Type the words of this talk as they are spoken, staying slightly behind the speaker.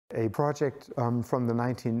A project from the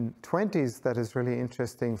 1920s that is really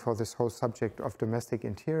interesting for this whole subject of domestic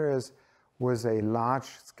interiors was a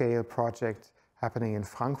large-scale project happening in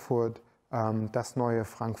Frankfurt, Das Neue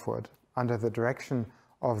Frankfurt, under the direction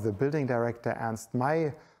of the building director Ernst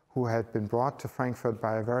May, who had been brought to Frankfurt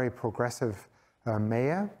by a very progressive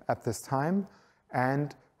mayor at this time,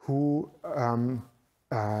 and who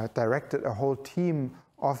directed a whole team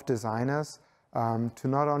of designers to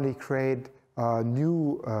not only create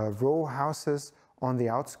new row houses on the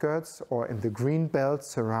outskirts or in the green belt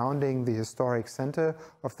surrounding the historic center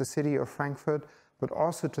of the city of Frankfurt, but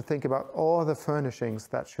also to think about all the furnishings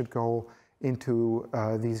that should go into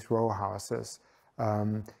these row houses.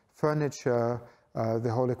 Furniture,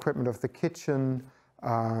 the whole equipment of the kitchen,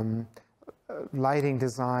 lighting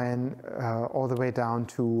design, all the way down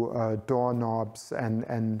to doorknobs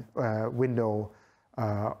and window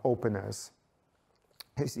openers.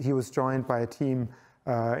 He was joined by a team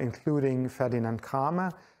including Ferdinand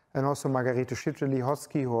Kramer and also Margarete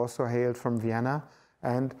Schitte-Lihotzky, who also hailed from Vienna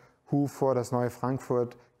and who, for das Neue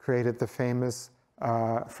Frankfurt, created the famous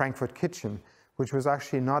Frankfurt kitchen, which was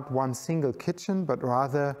actually not one single kitchen, but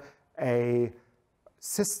rather a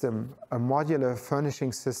system, a modular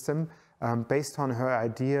furnishing system based on her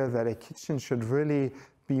idea that a kitchen should really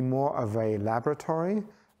be more of a laboratory,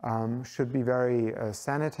 should be very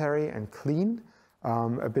sanitary and clean,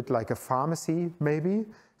 a bit like a pharmacy maybe,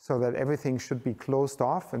 so that everything should be closed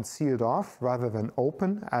off and sealed off rather than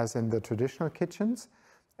open as in the traditional kitchens,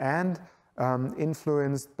 and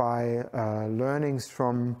influenced by learnings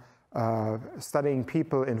from studying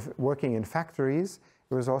people working in factories.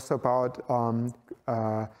 It was also about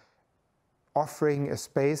offering a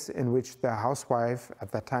space in which the housewife,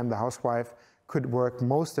 at that time the housewife, could work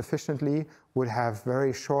most efficiently, would have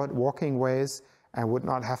very short walking ways, and would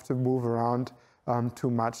not have to move around too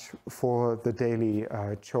much for the daily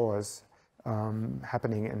chores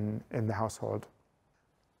happening in the household.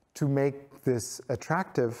 To make this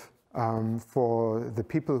attractive for the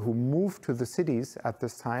people who moved to the cities at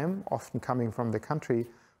this time, often coming from the country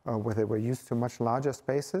where they were used to much larger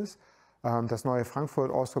spaces, Das Neue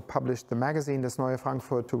Frankfurt also published the magazine Das Neue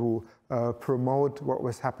Frankfurt to promote what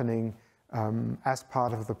was happening as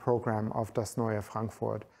part of the program of Das Neue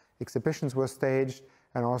Frankfurt. Exhibitions were staged,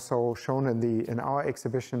 and also shown in our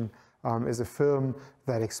exhibition is a film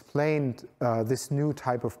that explained this new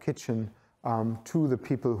type of kitchen to the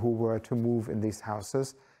people who were to move in these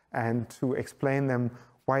houses, and to explain them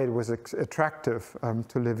why it was attractive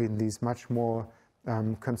to live in these much more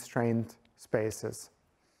constrained spaces.